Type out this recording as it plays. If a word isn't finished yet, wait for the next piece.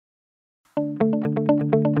Screw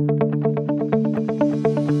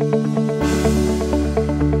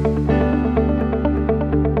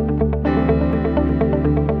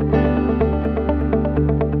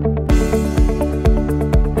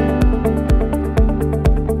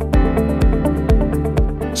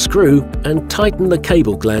and tighten the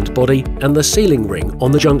cable gland body and the sealing ring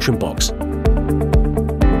on the junction box.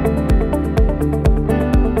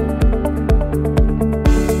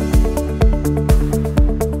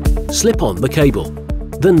 Slip on the cable,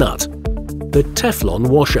 the nut, the Teflon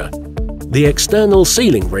washer, the external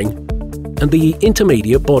sealing ring and the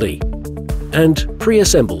intermediate body, and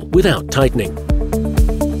pre-assemble without tightening.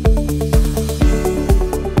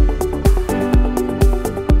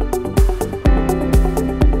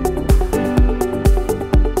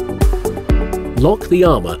 Lock the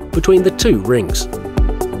armour between the two rings.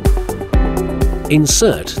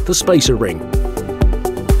 Insert the spacer ring.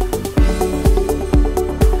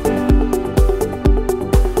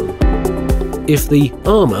 If the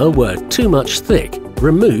armour were too much thick,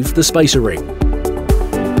 remove the spacer ring.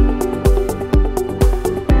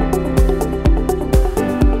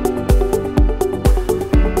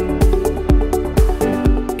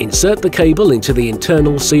 Insert the cable into the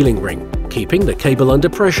internal sealing ring, keeping the cable under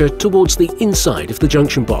pressure towards the inside of the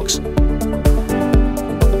junction box.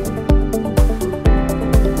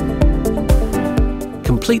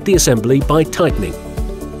 Complete the assembly by tightening.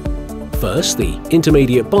 First the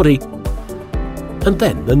intermediate body and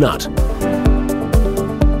then the nut.